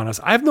catches up on us.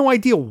 I have no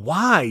idea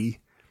why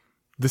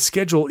the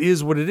schedule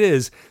is what it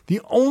is. The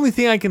only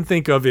thing I can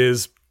think of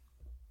is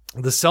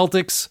the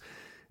Celtics,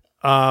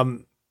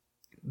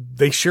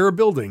 they share a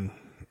building,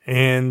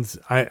 and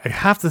I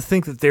have to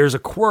think that there's a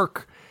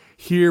quirk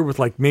here with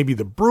like maybe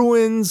the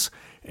Bruins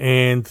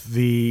and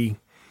the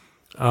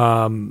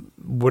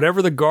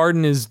whatever the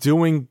Garden is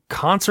doing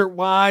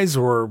concert-wise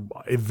or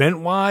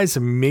event-wise,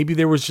 and maybe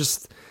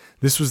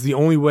this was the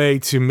only way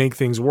to make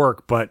things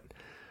work. But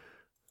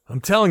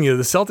I'm telling you,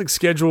 the Celtics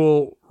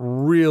schedule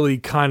really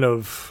kind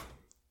of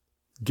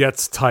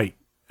gets tight.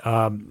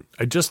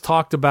 I just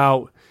talked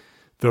about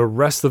the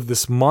rest of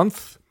this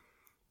month,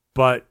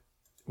 but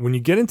when you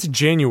get into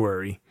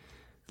January,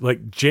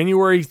 like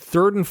January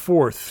 3rd and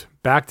 4th,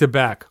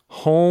 back-to-back,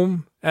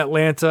 home,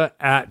 Atlanta,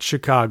 at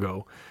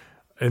Chicago.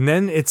 And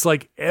then it's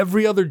like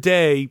every other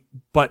day,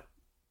 but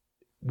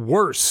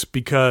worse,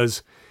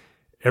 because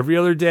every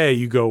other day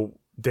you go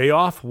day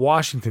off,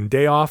 Washington,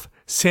 day off,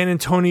 San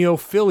Antonio,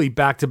 Philly,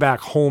 back-to-back,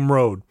 home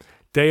road.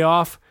 Day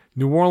off,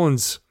 New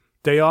Orleans,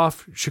 day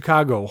off,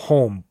 Chicago,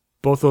 home.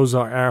 Both those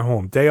are at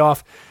home. Day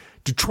off,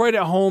 Detroit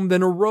at home,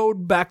 then a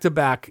road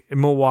back-to-back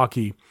in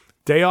Milwaukee.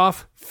 Day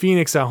off,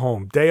 Phoenix at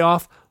home. Day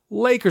off,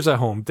 Lakers at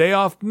home. Day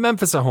off,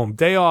 Memphis at home.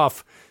 Day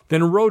off,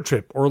 then a road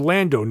trip,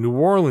 Orlando, New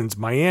Orleans,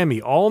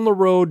 Miami, all on the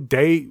road,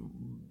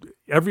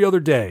 every other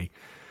day.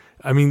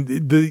 I mean,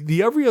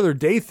 the every other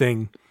day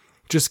thing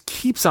just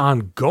keeps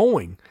on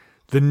going.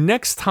 The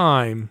next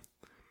time,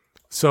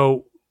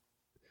 so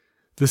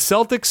the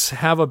Celtics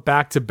have a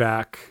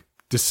back-to-back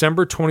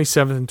December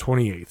 27th and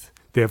 28th.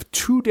 They have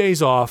 2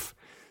 days off,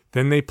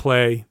 then they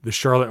play the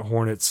Charlotte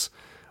Hornets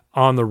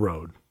on the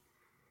road.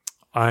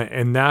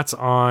 And that's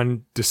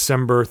on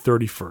December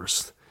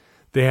 31st.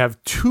 They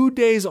have 2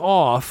 days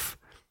off,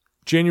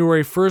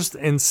 January 1st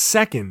and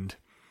 2nd.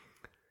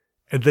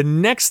 And the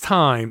next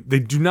time, they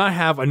do not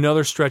have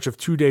another stretch of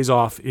 2 days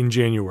off in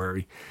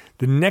January.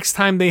 The next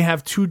time they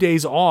have 2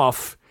 days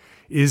off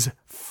is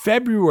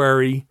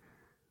February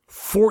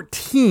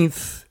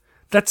 14th.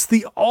 That's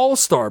the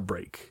All-Star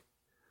break.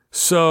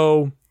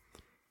 So,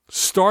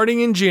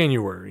 starting in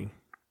January,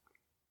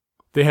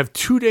 they have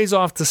 2 days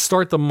off to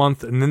start the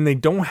month, and then they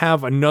don't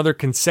have another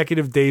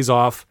consecutive days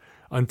off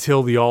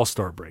until the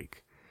All-Star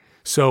break.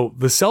 So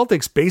the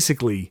Celtics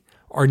basically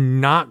are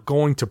not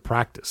going to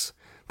practice.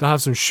 They'll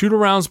have some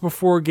shoot-arounds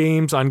before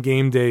games on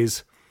game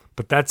days,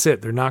 but that's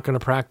it. They're not going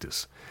to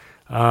practice.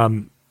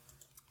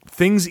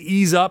 Things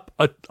ease up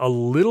a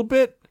little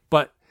bit,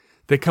 but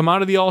they come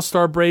out of the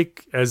All-Star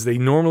break, as they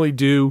normally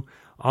do,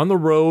 on the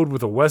road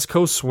with a West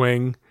Coast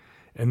swing,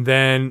 and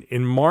then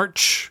in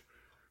March,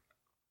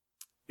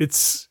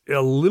 it's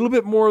a little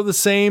bit more of the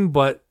same,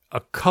 but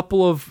a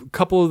couple of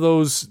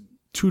those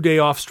 2 day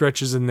off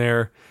stretches in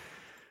there.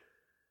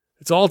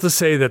 It's all to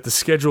say that the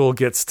schedule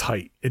gets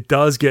tight. It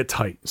does get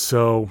tight.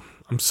 So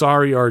I'm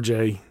sorry,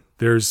 RJ.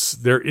 There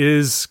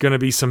is going to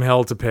be some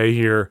hell to pay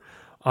here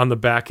on the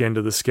back end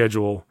of the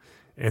schedule.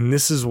 And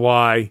this is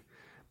why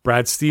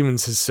Brad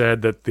Stevens has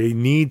said that they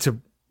need to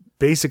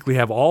basically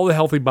have all the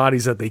healthy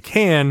bodies that they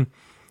can.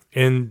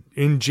 And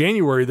in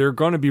January, there are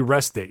going to be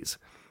rest days.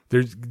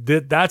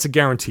 That's a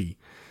guarantee.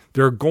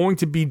 There are going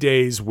to be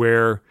days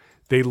where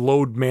they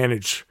load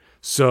manage.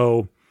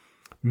 So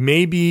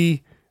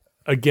maybe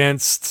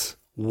against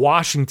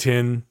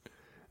Washington,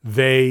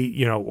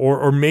 they,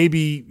 or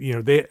maybe,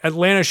 they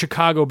Atlanta,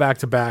 Chicago back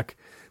to back.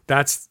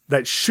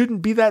 That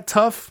shouldn't be that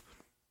tough.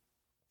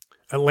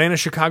 Atlanta,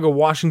 Chicago,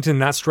 Washington,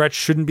 that stretch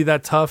shouldn't be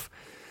that tough.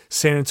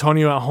 San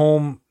Antonio at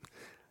home,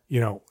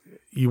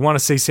 you want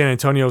to say San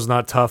Antonio's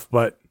not tough,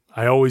 but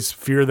I always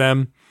fear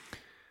them.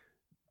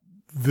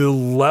 The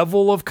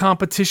level of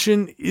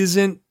competition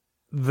isn't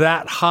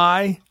that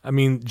high. I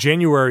mean,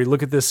 January,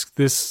 look at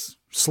this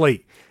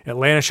slate.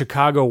 Atlanta,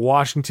 Chicago,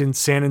 Washington,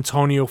 San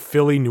Antonio,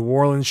 Philly, New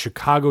Orleans,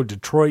 Chicago,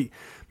 Detroit,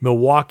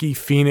 Milwaukee,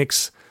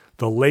 Phoenix,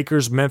 the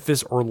Lakers,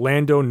 Memphis,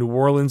 Orlando, New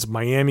Orleans,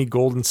 Miami,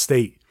 Golden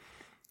State.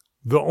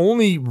 The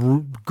only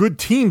good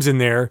teams in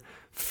there,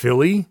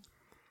 Philly,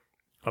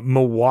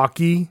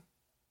 Milwaukee,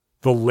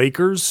 the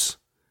Lakers,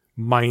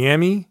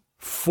 Miami.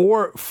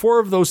 Four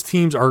of those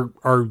teams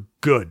are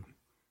good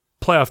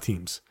playoff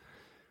teams.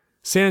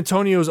 San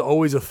Antonio is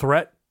always a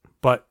threat,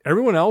 but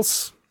everyone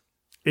else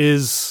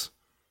is,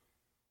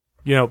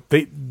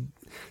 they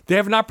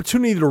have an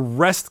opportunity to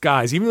rest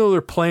guys. Even though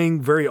they're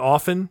playing very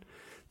often,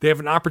 they have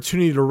an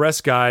opportunity to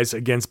rest guys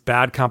against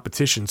bad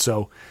competition.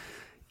 So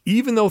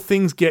even though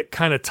things get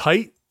kind of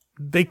tight,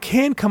 they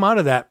can come out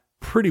of that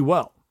pretty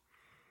well.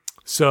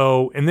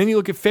 So, and then you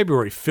look at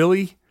February.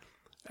 Philly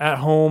at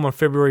home on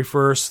February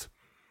 1st,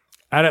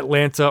 at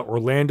Atlanta,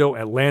 Orlando,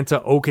 Atlanta,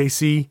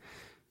 OKC,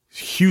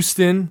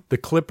 Houston, the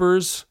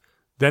Clippers,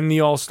 then the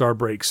All-Star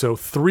break. So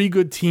 3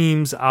 good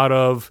teams out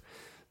of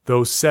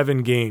those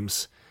 7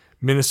 games.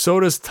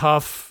 Minnesota's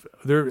tough.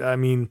 They're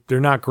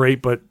not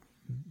great, but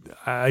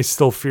I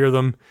still fear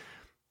them.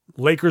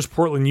 Lakers,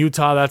 Portland,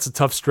 Utah, that's a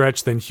tough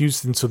stretch. Then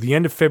Houston. So the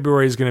end of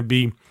February is going to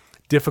be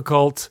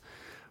difficult,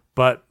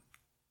 but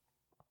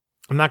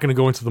I'm not going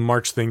to go into the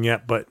March thing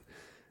yet. But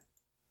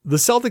the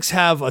Celtics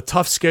have a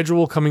tough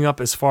schedule coming up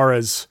as far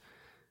as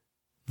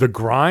the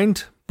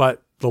grind,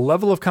 but the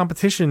level of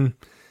competition,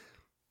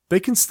 they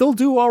can still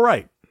do all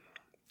right.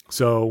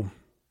 So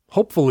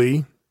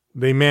hopefully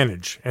they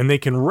manage and they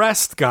can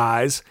rest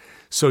guys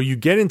So you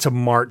get into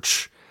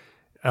March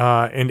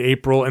and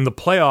April and the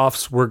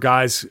playoffs where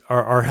guys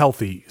are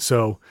healthy.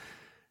 So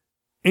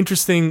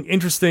interesting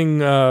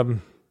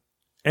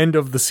end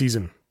of the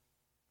season.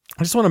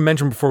 I just want to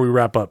mention before we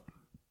wrap up,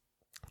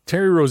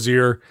 Terry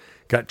Rozier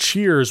got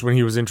cheers when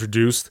he was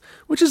introduced,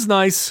 which is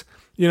nice.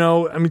 You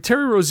know, I mean,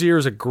 Terry Rozier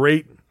is a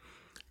great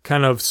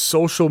kind of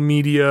social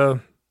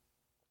media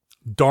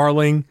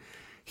darling.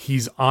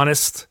 He's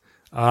honest.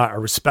 I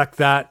respect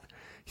that.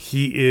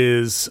 He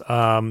is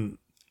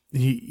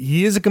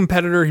he is a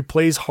competitor. He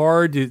plays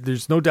hard.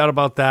 There's no doubt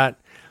about that.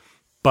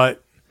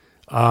 But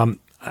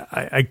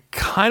I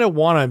kind of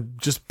want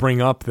to just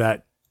bring up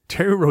that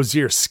Terry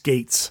Rozier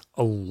skates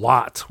a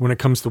lot when it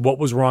comes to what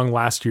was wrong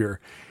last year.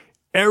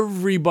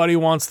 Everybody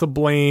wants to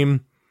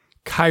blame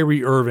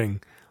Kyrie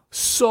Irving.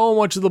 So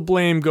much of the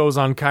blame goes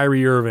on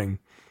Kyrie Irving,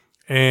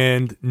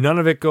 and none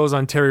of it goes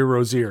on Terry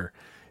Rozier.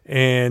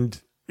 And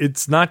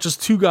it's not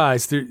just two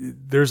guys.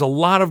 There's a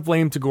lot of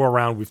blame to go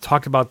around. We've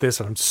talked about this,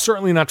 and I'm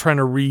certainly not trying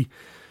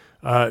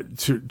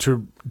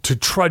to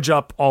trudge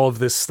up all of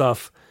this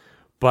stuff.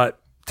 But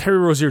Terry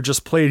Rozier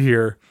just played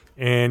here,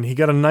 and he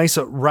got a nice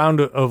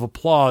round of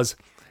applause.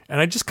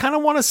 And I just kind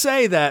of want to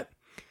say that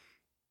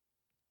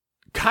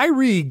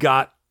Kyrie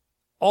got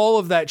all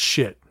of that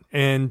shit,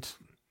 and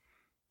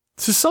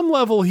to some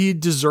level, he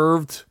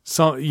deserved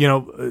some,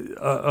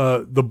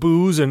 the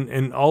booze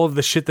and all of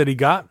the shit that he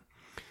got.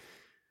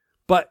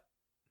 But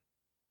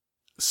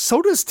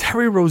so does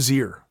Terry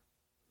Rozier.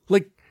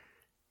 Like,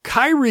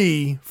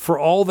 Kyrie, for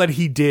all that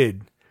he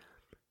did,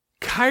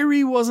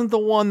 Kyrie wasn't the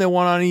one that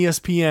went on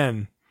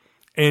ESPN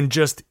and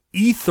just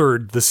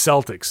ethered the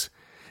Celtics.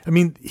 I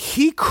mean,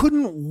 he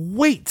couldn't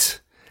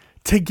wait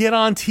to get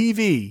on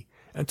TV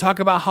and talk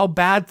about how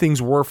bad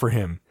things were for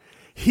him.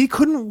 He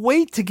couldn't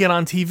wait to get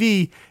on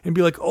TV and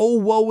be like, oh,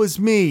 woe is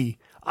me.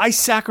 I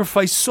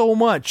sacrificed so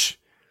much.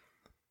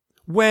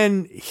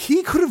 When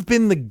he could have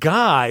been the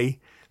guy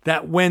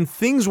that when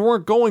things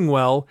weren't going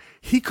well,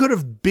 he could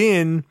have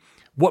been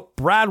what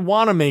Brad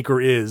Wanamaker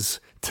is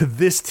to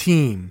this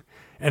team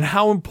and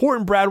how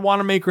important Brad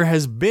Wanamaker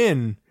has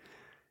been.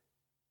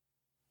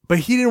 But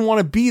he didn't want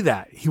to be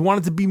that. He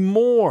wanted to be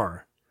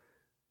more.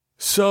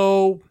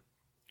 So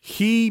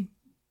he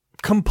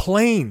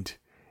complained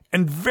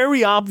and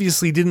very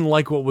obviously didn't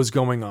like what was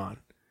going on.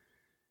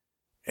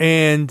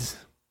 And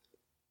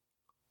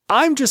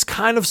I'm just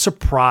kind of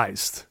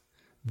surprised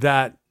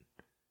that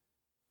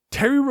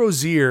Terry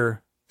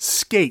Rozier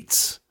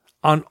skates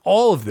on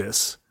all of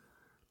this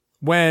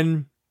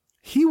when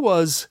he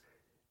was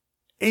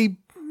a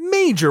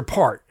major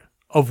part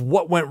of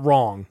what went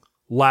wrong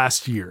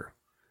last year.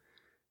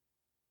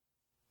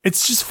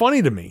 It's just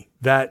funny to me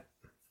that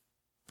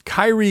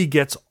Kyrie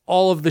gets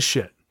all of the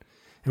shit.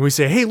 And we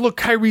say, hey, look,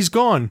 Kyrie's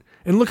gone.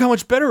 And look how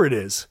much better it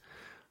is.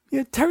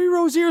 Yeah, Terry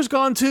Rozier's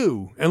gone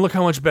too. And look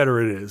how much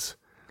better it is.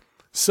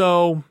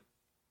 So,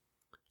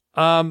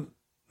 not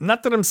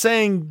that I'm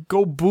saying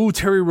go boo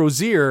Terry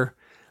Rozier.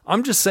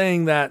 I'm just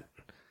saying that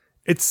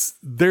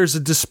there's a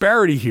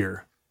disparity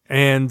here.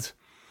 And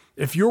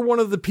if you're one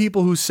of the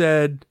people who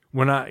said,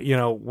 when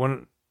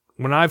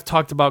I've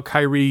talked about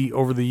Kyrie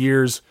over the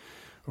years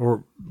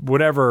or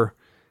whatever,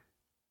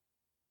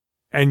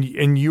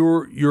 and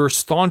you're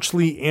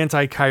staunchly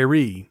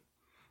anti-Kyrie,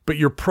 but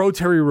you're pro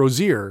Terry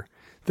Rozier,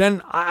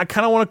 then I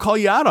kind of want to call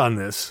you out on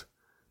this,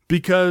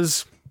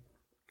 because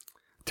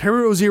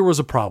Terry Rozier was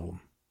a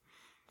problem,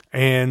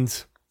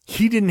 and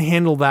he didn't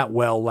handle that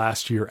well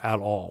last year at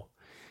all.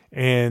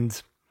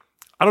 And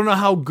I don't know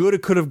how good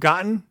it could have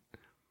gotten.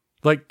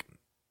 Like,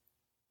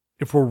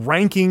 if we're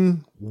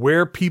ranking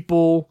where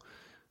people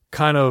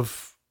kind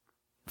of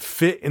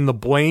fit in the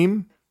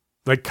blame,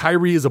 like,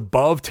 Kyrie is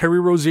above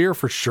Terry Rozier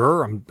for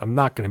sure. I'm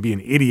not going to be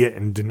an idiot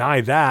and deny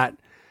that.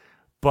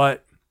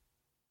 But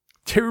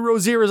Terry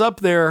Rozier is up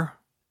there.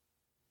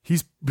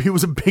 He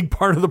was a big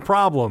part of the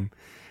problem.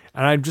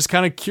 And I'm just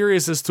kind of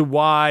curious as to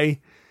why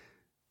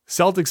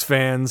Celtics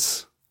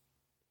fans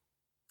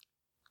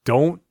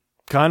don't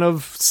kind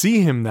of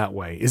see him that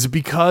way. Is it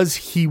because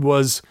he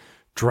was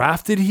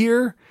drafted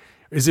here?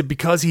 Is it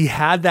because he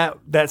had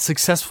that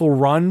successful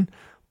run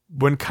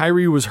when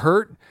Kyrie was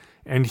hurt?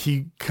 And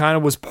he kind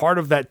of was part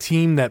of that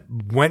team that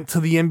went to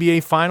the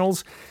NBA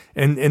Finals,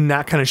 and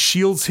that kind of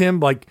shields him.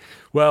 Like,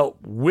 well,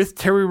 with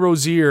Terry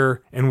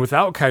Rozier and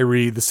without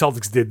Kyrie, the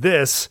Celtics did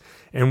this,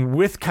 and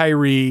with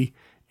Kyrie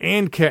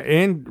and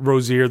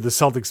Rozier, the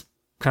Celtics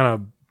kind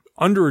of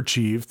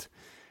underachieved.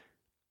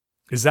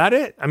 Is that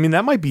it? I mean,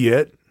 that might be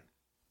it.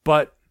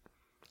 But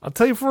I'll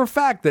tell you for a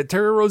fact that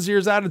Terry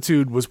Rozier's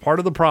attitude was part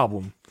of the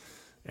problem,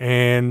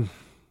 and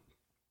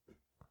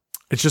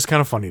it's just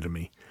kind of funny to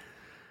me.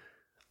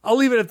 I'll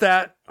leave it at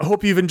that. I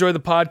hope you've enjoyed the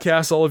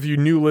podcast, all of you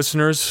new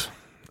listeners.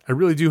 I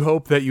really do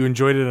hope that you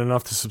enjoyed it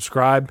enough to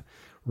subscribe.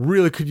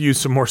 Really could use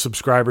some more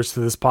subscribers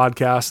to this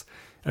podcast.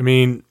 I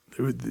mean,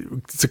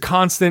 it's a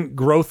constant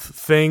growth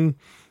thing,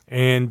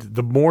 and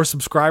the more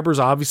subscribers,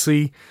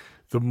 obviously,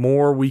 the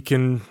more we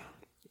can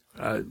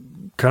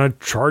kind of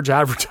charge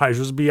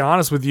advertisers. To be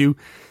honest with you,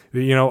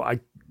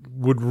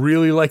 would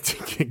really like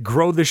to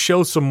grow the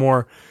show some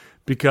more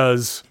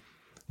because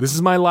this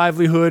is my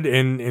livelihood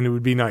and it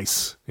would be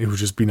nice. It would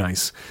just be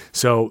nice.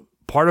 So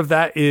part of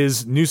that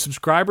is new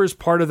subscribers.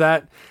 Part of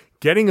that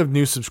getting of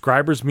new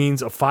subscribers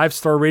means a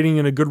 5-star rating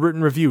and a good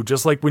written review.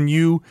 Just like when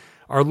you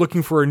are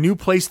looking for a new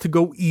place to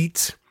go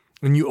eat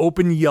and you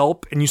open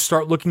Yelp and you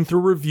start looking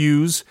through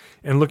reviews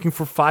and looking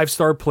for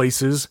 5-star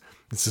places,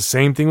 it's the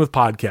same thing with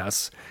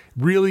podcasts.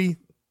 Really,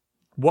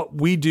 what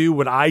we do,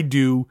 what I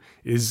do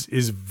is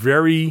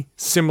very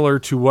similar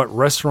to what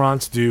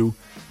restaurants do.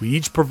 We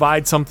each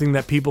provide something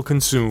that people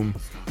consume,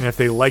 and if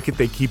they like it,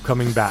 they keep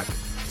coming back.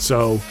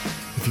 So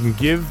if you can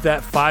give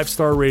that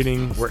 5-star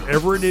rating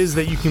wherever it is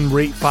that you can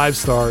rate 5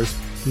 stars,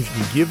 if you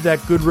can give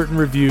that good written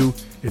review,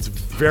 it's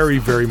very,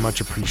 very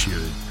much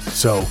appreciated.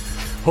 So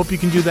hope you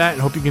can do that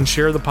and hope you can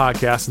share the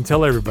podcast and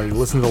tell everybody to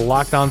listen to the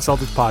Locked On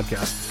Celtics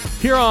podcast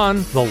here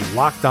on the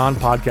Locked On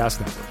Podcast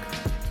Network.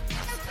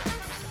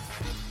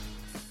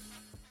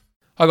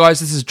 Hi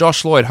guys, this is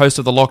Josh Lloyd, host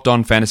of the Locked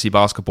On Fantasy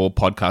Basketball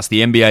podcast.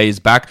 The NBA is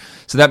back,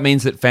 so that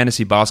means that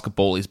fantasy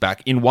basketball is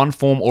back in one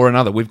form or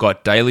another. We've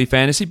got daily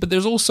fantasy, but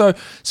there's also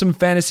some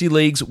fantasy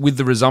leagues with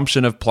the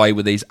resumption of play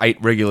with these 8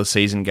 regular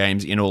season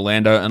games in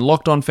Orlando, and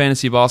Locked On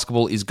Fantasy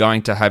Basketball is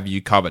going to have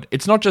you covered.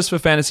 It's not just for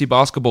fantasy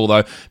basketball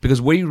though,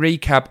 because we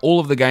recap all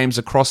of the games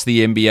across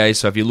the NBA,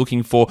 so if you're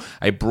looking for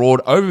a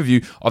broad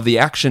overview of the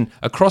action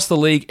across the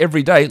league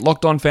every day,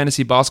 Locked On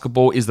Fantasy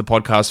Basketball is the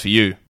podcast for you.